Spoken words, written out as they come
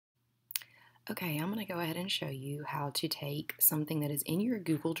Okay, I'm going to go ahead and show you how to take something that is in your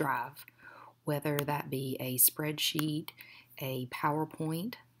Google Drive, whether that be a spreadsheet, a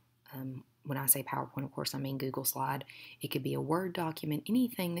PowerPoint. When I say PowerPoint, of course, I mean Google Slide. It could be a Word document,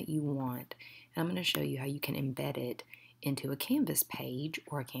 anything that you want. And I'm going to show you how you can embed it into a Canvas page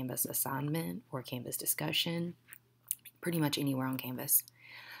or a Canvas assignment or a Canvas discussion, pretty much anywhere on Canvas.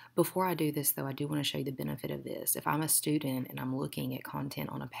 Before I do this, though, I do want to show you the benefit of this. If I'm a student and I'm looking at content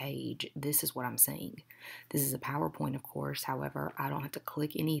on a page, this is what I'm seeing. This is a PowerPoint, of course. However, I don't have to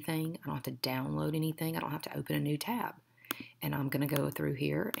click anything. I don't have to download anything. I don't have to open a new tab. And I'm going to go through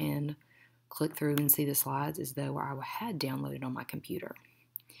here and click through and see the slides as though I had downloaded on my computer.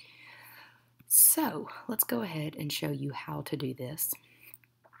 So let's go ahead and show you how to do this.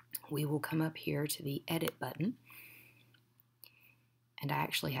 We will come up here to the Edit button. And I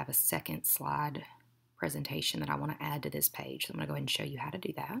actually have a second slide presentation that I want to add to this page. So I'm going to go ahead and show you how to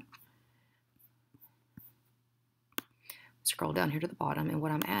do that. Scroll down here to the bottom, and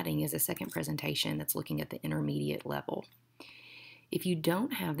what I'm adding is a second presentation that's looking at the intermediate level. If you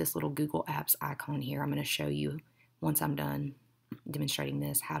don't have this little Google Apps icon here, I'm going to show you, once I'm done demonstrating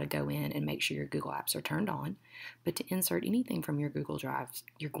this, how to go in and make sure your Google Apps are turned on. But to insert anything from your Google Drive,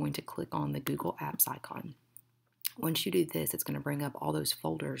 you're going to click on the Google Apps icon. Once you do this, it's going to bring up all those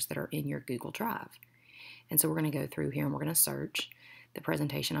folders that are in your Google Drive. And so we're going to go through here and we're going to search. The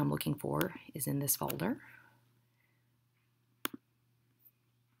presentation I'm looking for is in this folder.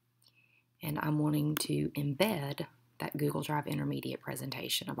 And I'm wanting to embed that Google Drive intermediate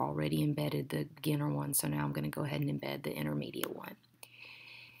presentation. I've already embedded the beginner one, so now I'm going to go ahead and embed the intermediate one.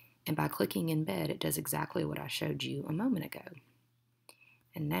 And by clicking embed, it does exactly what I showed you a moment ago.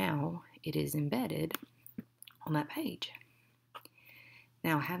 And now it is embedded on that page.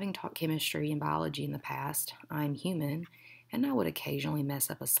 Now, having taught chemistry and biology in the past, I'm human, and I would occasionally mess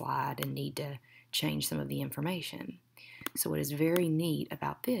up a slide and need to change some of the information. So what is very neat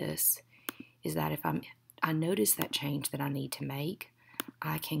about this is that if I notice that change that I need to make,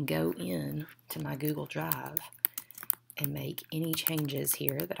 I can go in to my Google Drive and make any changes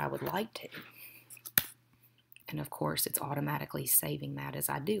here that I would like to. And of course, it's automatically saving that as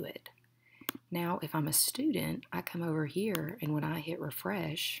I do it. Now, if I'm a student, I come over here, and when I hit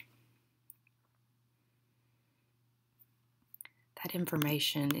refresh, that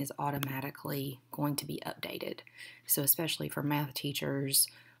information is automatically going to be updated. So especially for math teachers,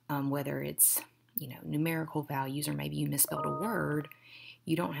 whether it's numerical values or maybe you misspelled a word,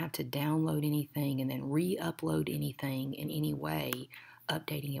 you don't have to download anything and then re-upload anything in any way,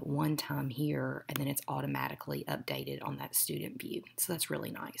 updating it one time here, and then it's automatically updated on that student view. So that's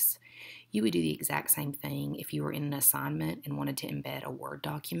really nice. You would do the exact same thing if you were in an assignment and wanted to embed a Word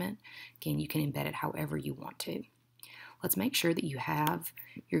document. Again, you can embed it however you want to. Let's make sure that you have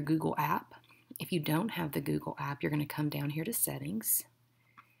your Google app. If you don't have the Google app, you're going to come down here to Settings,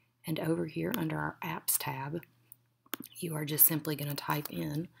 and over here under our Apps tab, you are just simply going to type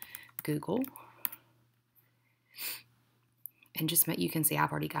in Google. And you can see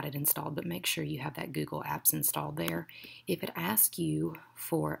I've already got it installed, but make sure you have that Google Apps installed there. If it asks you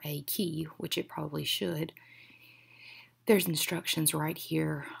for a key, which it probably should, there's instructions right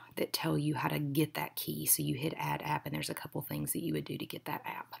here that tell you how to get that key. So you hit Add App, and there's a couple things that you would do to get that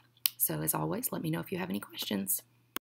app. So as always, let me know if you have any questions.